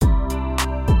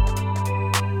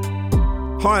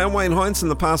Hi, I'm Wayne Heinzen,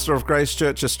 the pastor of Grace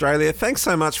Church Australia. Thanks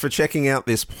so much for checking out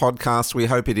this podcast. We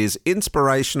hope it is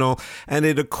inspirational and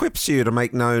it equips you to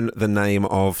make known the name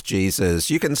of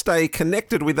Jesus. You can stay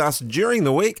connected with us during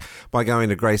the week by going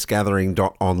to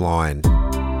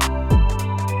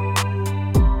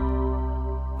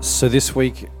gracegathering.online. So this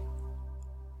week,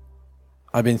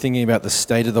 I've been thinking about the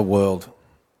state of the world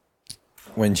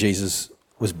when Jesus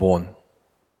was born,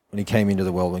 when he came into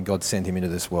the world, when God sent him into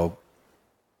this world.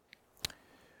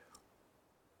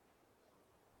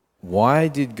 Why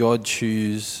did God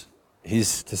choose to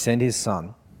send his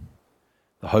son,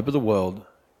 the hope of the world,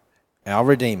 our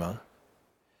Redeemer,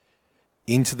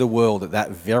 into the world at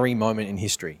that very moment in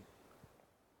history?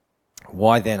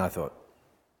 Why then, I thought?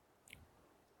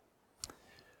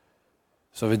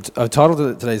 So I've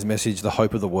titled today's message, The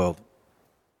Hope of the World.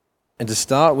 And to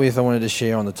start with, I wanted to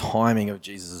share on the timing of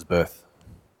Jesus' birth.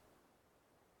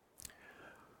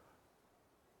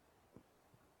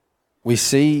 We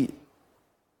see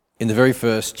in the very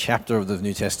first chapter of the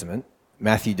New Testament,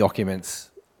 Matthew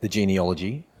documents the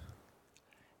genealogy,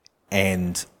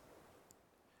 and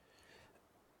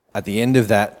at the end of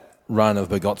that run of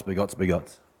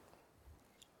begots,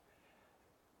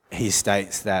 he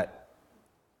states that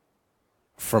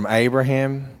from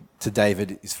Abraham to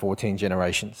David is 14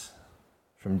 generations.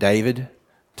 From David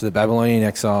to the Babylonian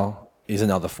exile is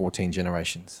another 14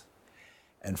 generations.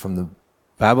 And from the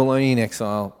Babylonian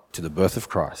exile to the birth of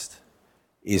Christ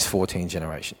is 14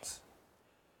 generations.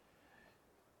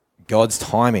 God's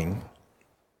timing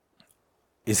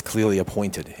is clearly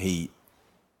appointed. He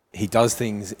does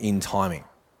things in timing.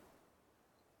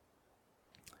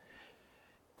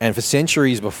 And for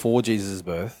centuries before Jesus'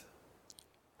 birth,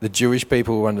 the Jewish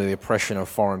people were under the oppression of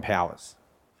foreign powers,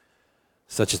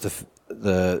 such as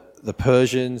the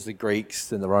Persians, the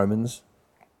Greeks, and the Romans,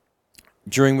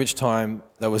 during which time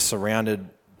they were surrounded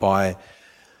by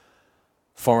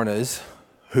foreigners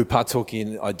who partook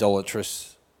in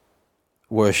idolatrous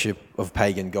worship of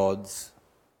pagan gods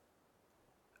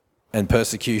and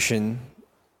persecution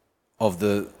of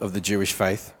the Jewish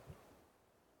faith.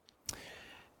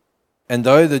 And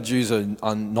though the Jews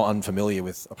are not unfamiliar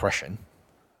with oppression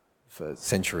for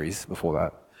centuries before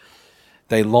that,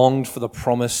 they longed for the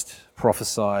promised,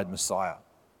 prophesied Messiah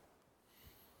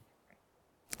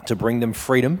to bring them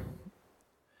freedom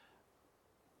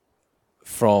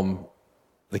from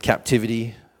the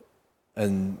captivity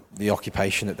and the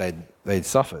occupation that they'd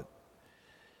suffered.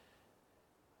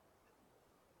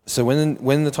 So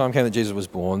when the time came that Jesus was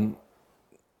born,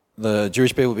 the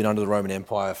Jewish people had been under the Roman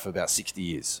Empire for about 60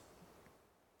 years.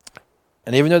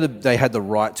 And even though they had the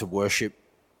right to worship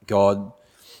God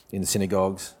in the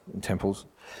synagogues and temples,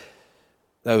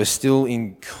 they were still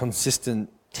in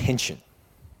consistent tension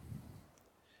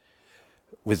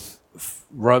with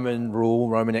Roman rule,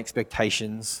 Roman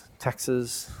expectations,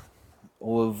 taxes,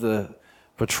 all of the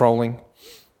patrolling.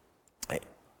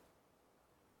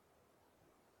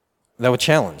 They were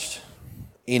challenged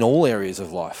in all areas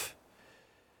of life.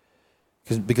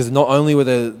 Because not only were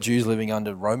the Jews living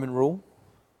under Roman rule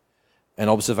and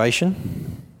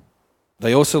observation,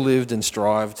 they also lived and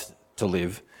strived to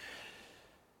live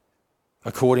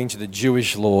according to the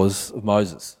Jewish laws of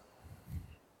Moses,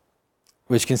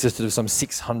 which consisted of some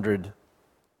 600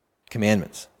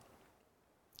 commandments.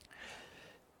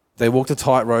 They walked a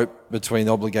tightrope between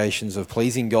the obligations of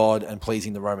pleasing God and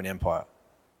pleasing the Roman Empire.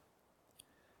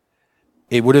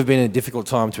 It would have been a difficult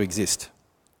time to exist,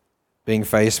 being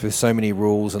faced with so many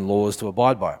rules and laws to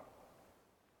abide by.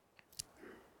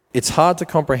 It's hard to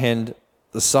comprehend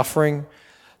the suffering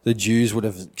the Jews would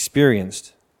have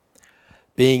experienced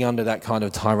being under that kind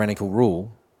of tyrannical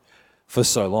rule for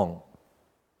so long.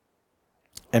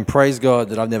 And praise God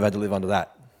that I've never had to live under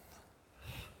that.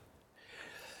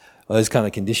 Those kind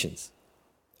of conditions.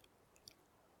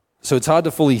 So it's hard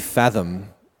to fully fathom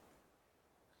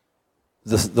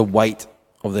the weight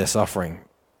of their suffering.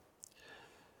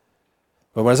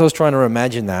 But as I was trying to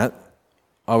imagine that,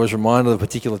 I was reminded of a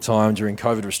particular time during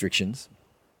COVID restrictions.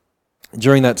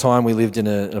 During that time, we lived in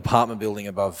an apartment building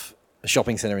above a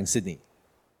shopping centre in Sydney.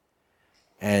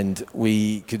 And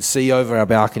we could see over our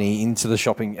balcony into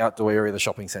the outdoor area of the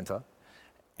shopping centre.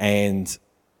 And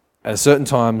at certain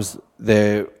times,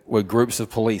 there were groups of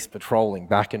police patrolling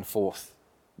back and forth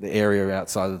the area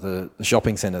outside of the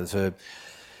shopping centre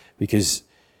because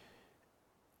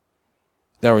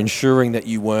they were ensuring that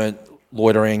you weren't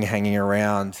loitering, hanging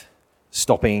around,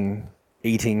 stopping,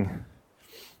 eating,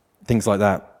 things like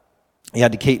that. You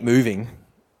had to keep moving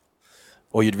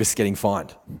or you'd risk getting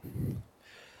fined.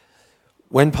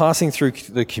 When passing through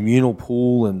the communal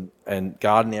pool and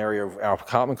garden area of our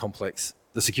apartment complex,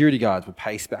 the security guards would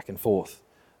pace back and forth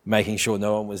making sure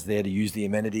no one was there to use the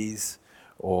amenities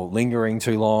or lingering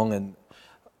too long. And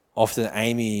often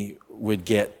Amy would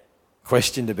get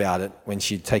questioned about it when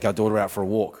she'd take our daughter out for a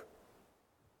walk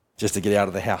just to get out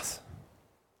of the house.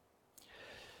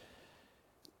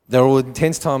 There were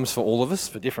intense times for all of us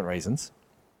for different reasons.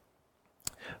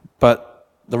 But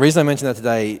the reason I mention that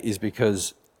today is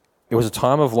because it was a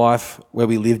time of life where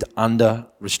we lived under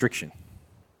restriction.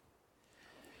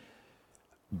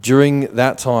 During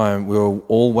that time, we were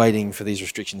all waiting for these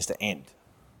restrictions to end.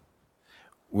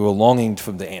 We were longing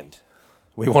for them to end.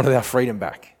 We wanted our freedom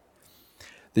back.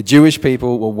 The Jewish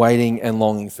people were waiting and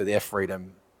longing for their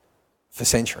freedom for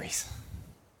centuries.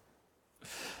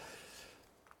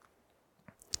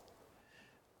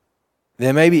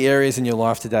 There may be areas in your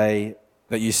life today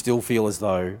that you still feel as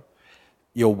though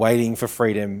you're waiting for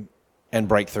freedom and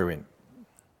breakthrough in.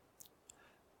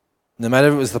 No matter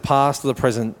if it was the past or the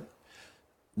present,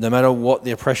 no matter what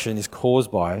the oppression is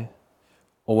caused by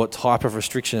or what type of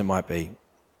restriction it might be,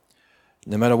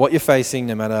 no matter what you're facing,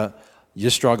 no matter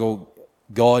your struggle,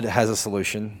 God has a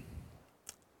solution,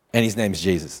 and his name is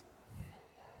Jesus.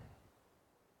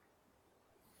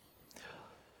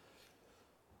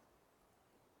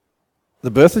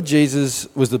 The birth of Jesus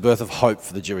was the birth of hope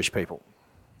for the Jewish people.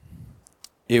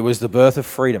 It was the birth of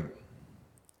freedom.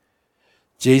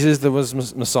 Jesus, the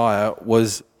Messiah,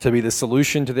 was to be the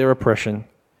solution to their oppression,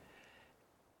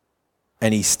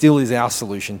 and he still is our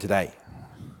solution today.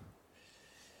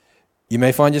 You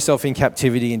may find yourself in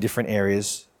captivity in different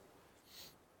areas,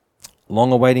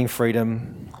 long awaiting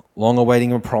freedom, long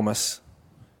awaiting a promise.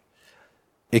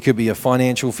 It could be a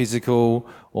financial, physical,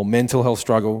 or mental health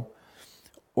struggle,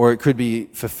 or it could be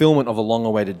fulfillment of a long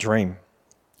awaited dream.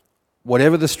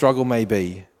 Whatever the struggle may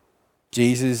be,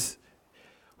 Jesus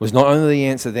was not only the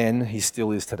answer then, he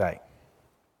still is today.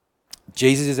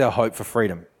 Jesus is our hope for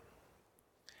freedom.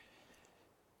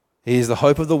 He is the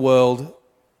hope of the world,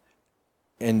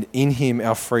 and in him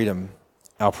our freedom,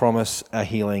 our promise, our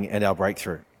healing, and our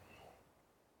breakthrough.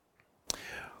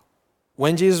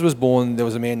 When Jesus was born, there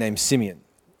was a man named Simeon.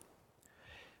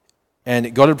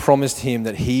 And God had promised him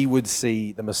that he would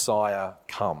see the Messiah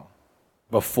come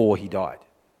before he died.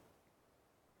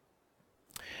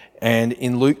 And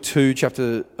in Luke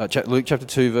chapter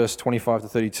 2, verse 25 to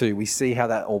 32, we see how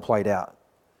that all played out.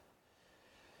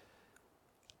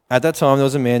 At that time, there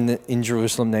was a man in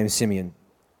Jerusalem named Simeon.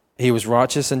 He was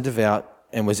righteous and devout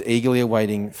and was eagerly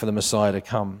awaiting for the Messiah to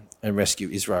come and rescue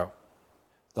Israel.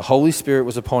 The Holy Spirit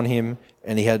was upon him,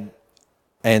 and he had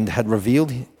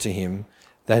revealed to him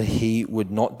that he would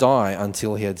not die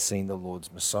until he had seen the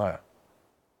Lord's Messiah.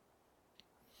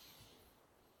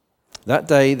 That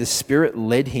day, the Spirit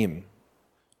led him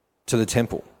to the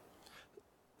temple.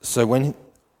 So when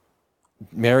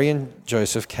Mary and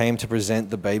Joseph came to present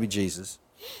the baby Jesus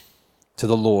to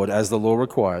the Lord, as the law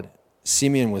required,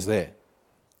 Simeon was there.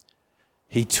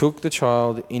 He took the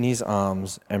child in his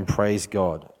arms and praised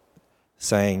God,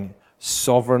 saying,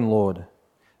 "Sovereign Lord,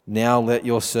 now let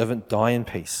your servant die in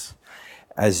peace,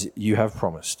 as you have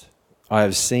promised. I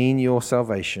have seen your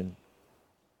salvation,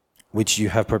 which you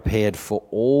have prepared for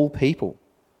all people.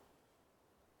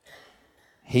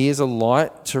 He is a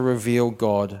light to reveal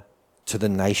God to the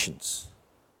nations,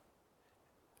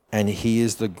 and he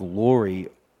is the glory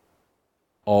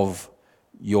of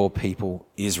your people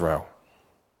Israel."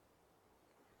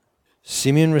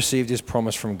 Simeon received his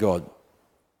promise from God.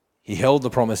 He held the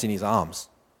promise in his arms.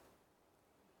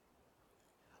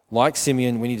 Like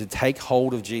Simeon, we need to take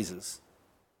hold of Jesus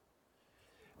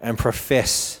and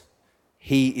profess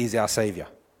he is our Savior.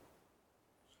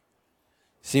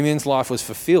 Simeon's life was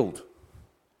fulfilled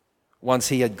once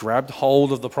he had grabbed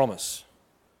hold of the promise.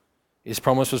 His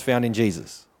promise was found in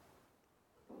Jesus.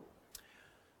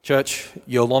 Church,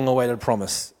 your long-awaited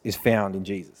promise is found in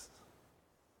Jesus.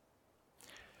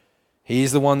 He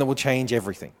is the one that will change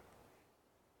everything.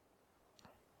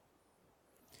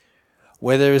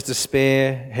 Where there is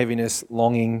despair, heaviness,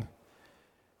 longing,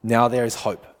 now there is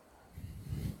hope.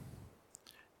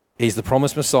 He's the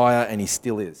promised Messiah, and he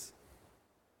still is.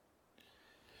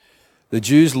 The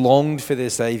Jews longed for their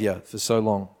Savior for so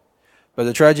long, but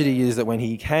the tragedy is that when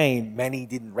he came, many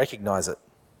didn't recognize it.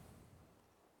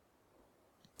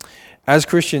 As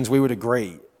Christians, we would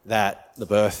agree that the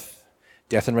birth,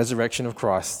 death, and resurrection of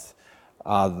Christ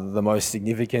are the most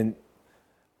significant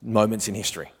moments in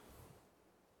history.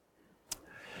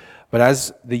 But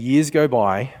as the years go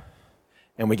by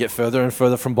and we get further and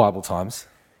further from Bible times,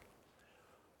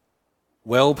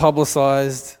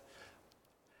 well-publicized,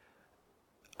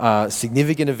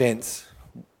 significant events,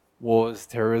 wars,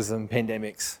 terrorism,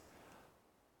 pandemics,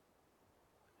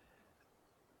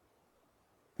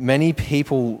 many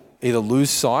people either lose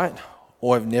sight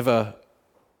or have never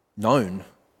known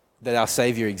that our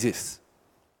Saviour exists,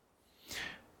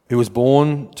 who was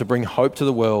born to bring hope to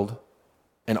the world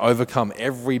and overcome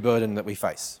every burden that we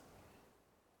face.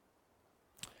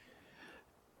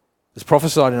 It's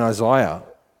prophesied in Isaiah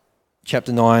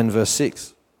chapter 9, verse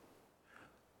 6.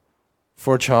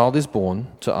 For a child is born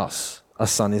to us, a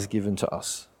son is given to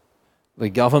us. The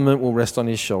government will rest on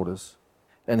his shoulders,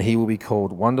 and he will be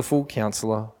called Wonderful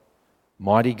Counselor,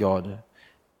 Mighty God,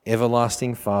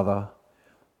 Everlasting Father,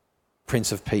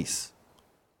 Prince of Peace.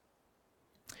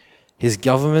 His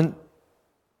government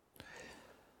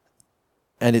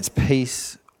and its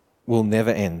peace will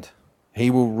never end. He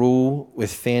will rule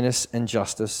with fairness and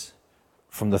justice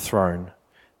from the throne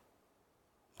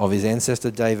of his ancestor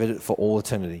David for all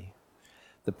eternity.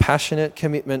 The passionate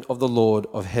commitment of the Lord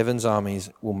of heaven's armies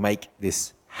will make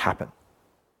this happen.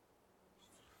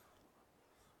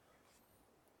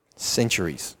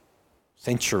 Centuries,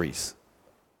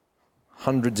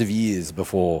 hundreds of years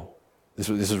before this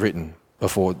was written,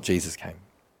 before Jesus came.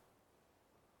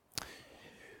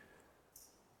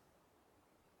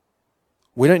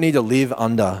 We don't need to live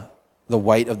under the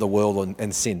weight of the world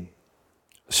and sin,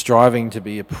 striving to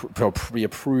be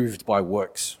approved by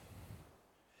works.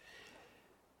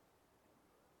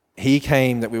 He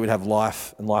came that we would have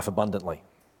life and life abundantly,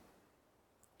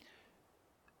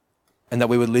 and that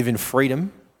we would live in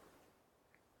freedom.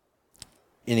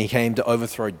 And he came to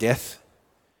overthrow death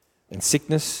and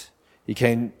sickness. He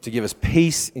came to give us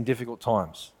peace in difficult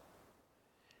times.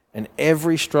 And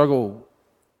every struggle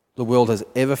the world has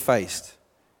ever faced,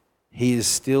 he is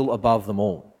still above them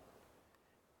all.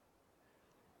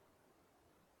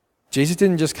 Jesus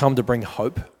didn't just come to bring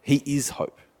hope, he is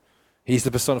hope. He's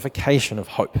the personification of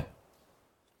hope.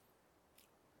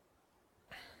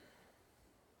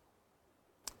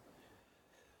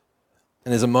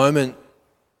 And there's a moment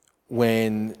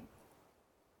when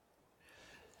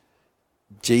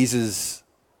Jesus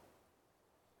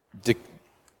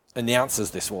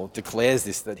announces this, or declares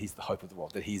this, that he's the hope of the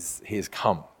world, that he has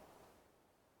come.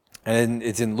 And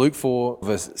it's in Luke 4,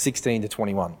 verse 16 to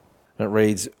 21. And it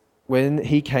reads, when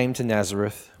he came to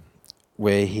Nazareth,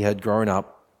 where he had grown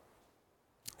up,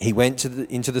 he went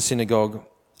into the synagogue,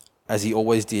 as he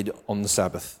always did on the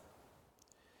Sabbath.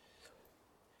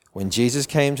 When Jesus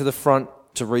came to the front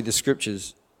to read the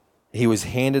scriptures, he was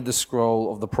handed the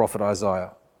scroll of the prophet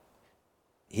Isaiah.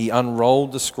 He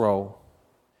unrolled the scroll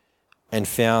and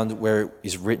found where it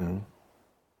is written,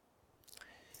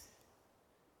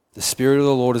 "The Spirit of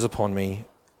the Lord is upon me,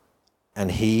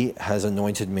 and he has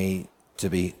anointed me to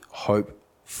be hope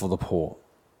for the poor,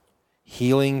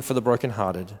 healing for the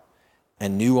brokenhearted,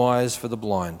 and new eyes for the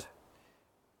blind,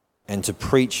 and to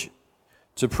preach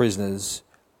to prisoners,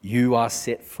 you are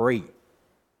set free.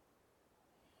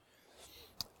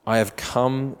 I have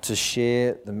come to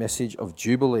share the message of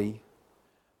Jubilee,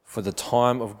 for the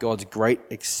time of God's great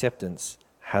acceptance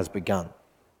has begun."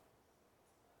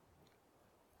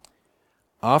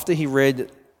 After he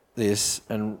read this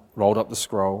and rolled up the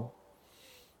scroll,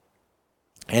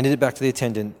 handed it back to the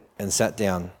attendant and sat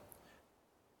down,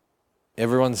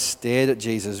 everyone stared at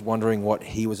Jesus, wondering what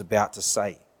he was about to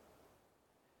say.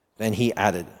 Then he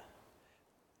added,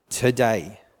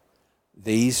 "Today,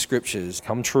 these scriptures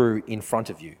come true in front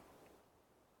of you."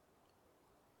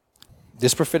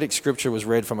 This prophetic scripture was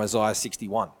read from Isaiah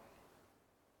 61.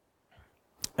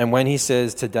 And when he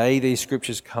says, "Today these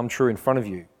scriptures come true in front of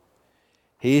you,"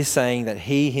 he is saying that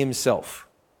he himself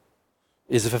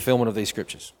is the fulfillment of these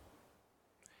scriptures.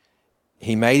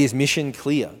 He made his mission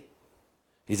clear.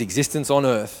 His existence on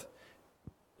earth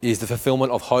is the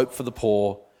fulfillment of hope for the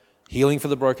poor, healing for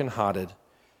the brokenhearted,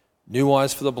 new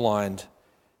eyes for the blind,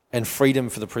 and freedom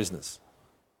for the prisoners.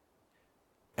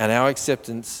 And our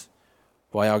acceptance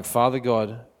by our Father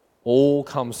God all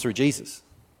comes through Jesus.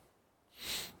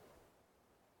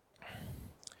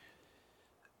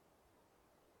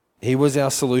 He was our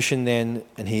solution then,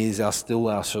 and he is still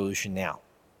our solution now.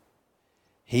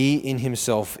 He in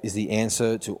himself is the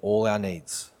answer to all our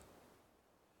needs.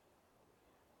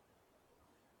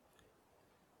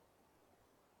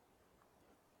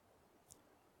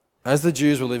 As the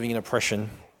Jews were living in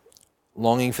oppression,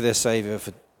 longing for their Saviour,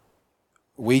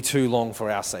 we too long for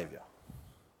our Saviour.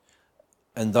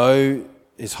 And though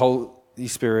His Holy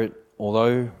Spirit,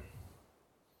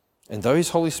 His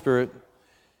Holy Spirit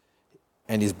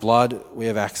and His blood, we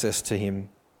have access to Him.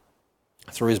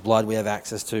 Through His blood, we have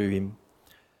access to Him.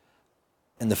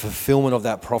 And the fulfillment of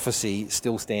that prophecy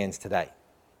still stands today.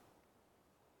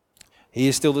 He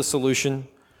is still the solution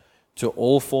to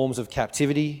all forms of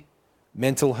captivity,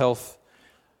 mental health,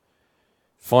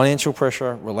 financial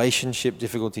pressure, relationship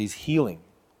difficulties, healing.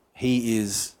 he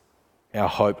is our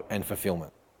hope and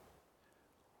fulfillment.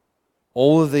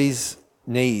 All of these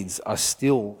needs are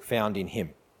still found in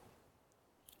him.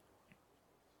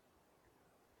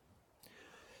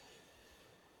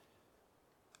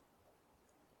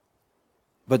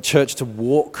 But church, to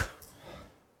walk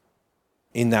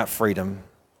in that freedom,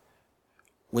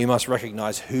 we must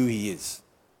recognize who he is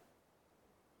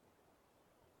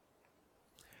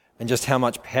and just how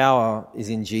much power is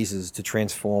in Jesus to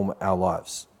transform our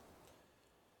lives.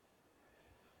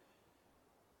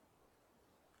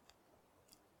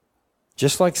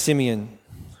 Just like Simeon,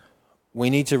 we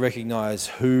need to recognize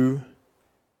who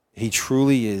he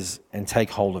truly is and take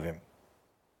hold of him.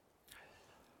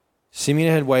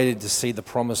 Simeon had waited to see the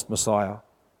promised Messiah,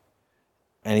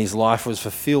 and his life was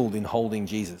fulfilled in holding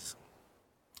Jesus.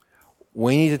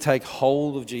 We need to take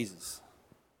hold of Jesus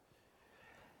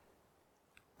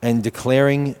and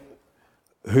declaring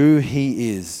who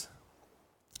he is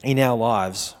in our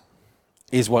lives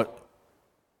is what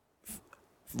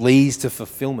leads to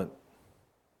fulfillment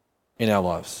in our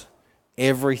lives.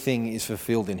 Everything is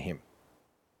fulfilled in him.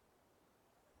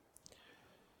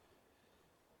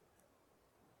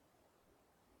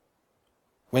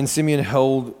 When Simeon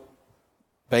held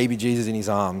baby Jesus in his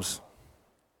arms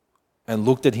and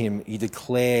looked at him, he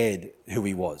declared who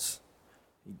he was.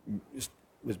 He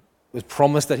was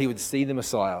promised that he would see the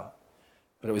Messiah,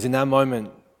 but it was in that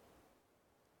moment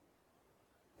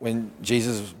when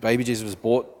baby Jesus was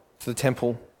brought to the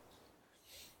temple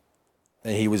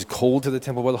and he was called to the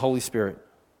temple by the Holy Spirit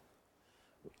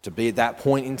to be at that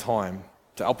point in time,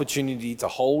 the opportunity to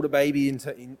hold a baby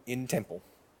in temple.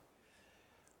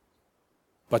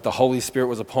 But the Holy Spirit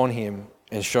was upon him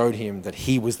and showed him that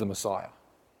he was the Messiah.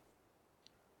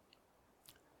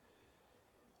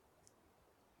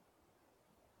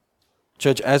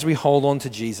 Church, as we hold on to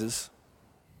Jesus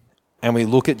and we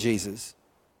look at Jesus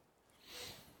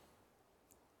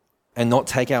and not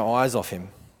take our eyes off him,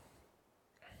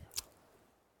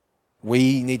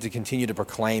 we need to continue to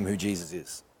proclaim who Jesus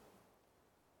is.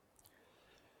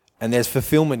 And there's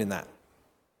fulfillment in that.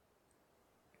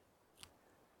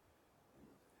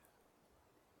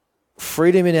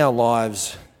 Freedom in our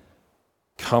lives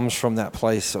comes from that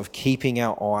place of keeping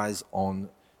our eyes on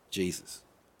Jesus,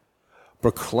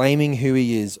 proclaiming who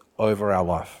he is over our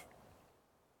life.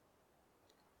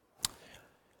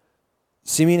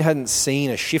 Simeon hadn't seen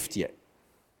a shift yet.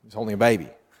 He was holding a baby,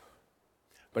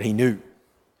 but he knew.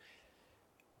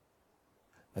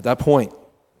 At that point,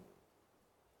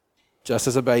 just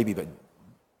as a baby, but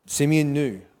Simeon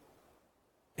knew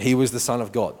he was the Son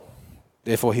of God.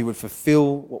 Therefore, he would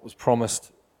fulfill what was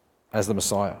promised as the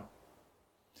Messiah.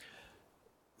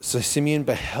 So Simeon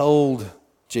beheld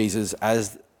Jesus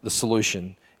as the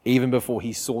solution even before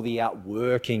he saw the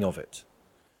outworking of it.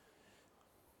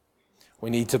 We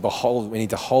need to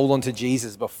hold on to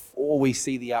Jesus before we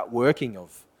see the outworking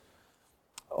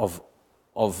of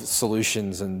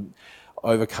solutions and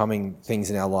overcoming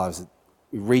things in our lives.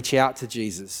 We reach out to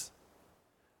Jesus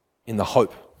in the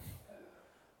hope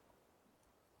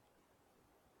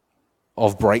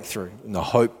of breakthrough, in the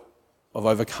hope of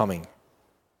overcoming.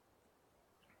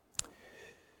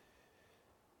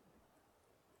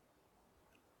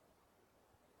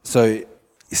 So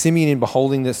Simeon, in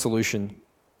beholding this solution,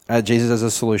 Jesus as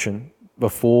a solution,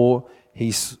 before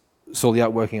he saw the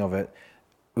outworking of it,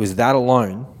 it was that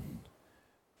alone,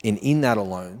 and in that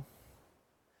alone,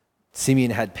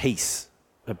 Simeon had peace.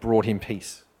 It brought him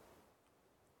peace.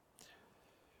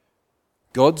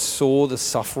 God saw the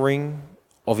suffering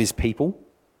of his people.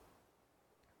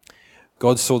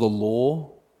 God saw the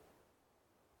law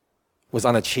was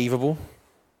unachievable.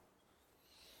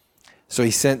 So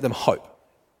he sent them hope.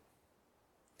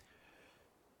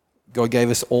 God gave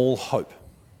us all hope.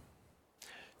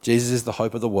 Jesus is the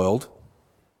hope of the world.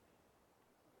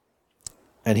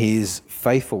 And he is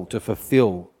faithful to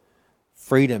fulfill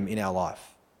freedom in our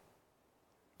life.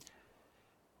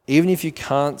 Even if you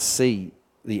can't see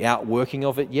the outworking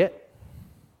of it yet,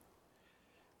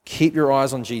 keep your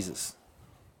eyes on Jesus.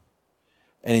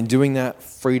 And in doing that,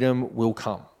 freedom will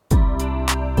come.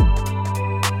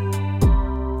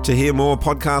 To hear more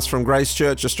podcasts from Grace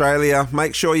Church Australia,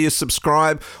 make sure you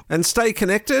subscribe and stay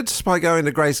connected by going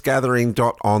to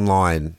gracegathering.online.